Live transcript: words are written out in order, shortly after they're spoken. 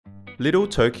Little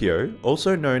Tokyo,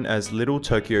 also known as Little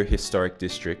Tokyo Historic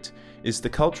District, is the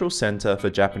cultural center for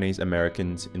Japanese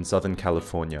Americans in Southern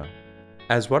California.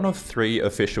 As one of 3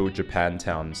 official Japan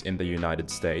towns in the United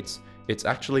States, it's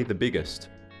actually the biggest.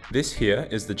 This here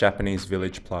is the Japanese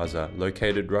Village Plaza,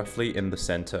 located roughly in the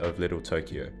center of Little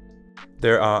Tokyo.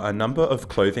 There are a number of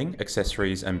clothing,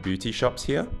 accessories and beauty shops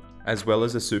here, as well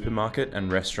as a supermarket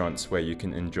and restaurants where you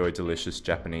can enjoy delicious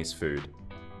Japanese food.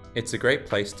 It's a great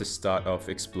place to start off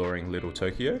exploring Little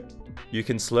Tokyo. You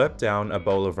can slurp down a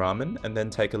bowl of ramen and then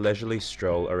take a leisurely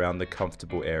stroll around the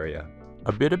comfortable area.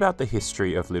 A bit about the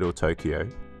history of Little Tokyo.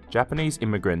 Japanese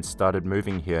immigrants started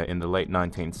moving here in the late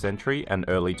 19th century and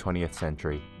early 20th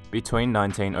century. Between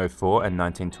 1904 and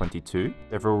 1922,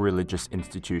 several religious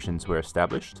institutions were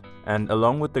established, and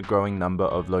along with the growing number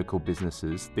of local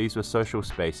businesses, these were social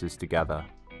spaces to gather.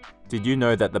 Did you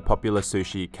know that the popular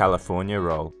sushi California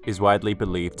roll is widely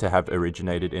believed to have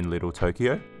originated in Little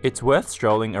Tokyo? It's worth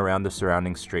strolling around the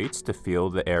surrounding streets to feel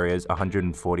the area's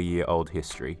 140-year-old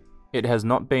history. It has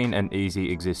not been an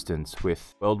easy existence,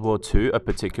 with World War II a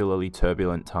particularly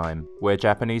turbulent time, where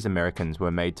Japanese Americans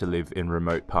were made to live in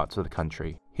remote parts of the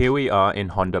country. Here we are in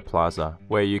Honda Plaza,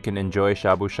 where you can enjoy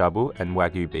shabu-shabu and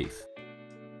wagyu beef.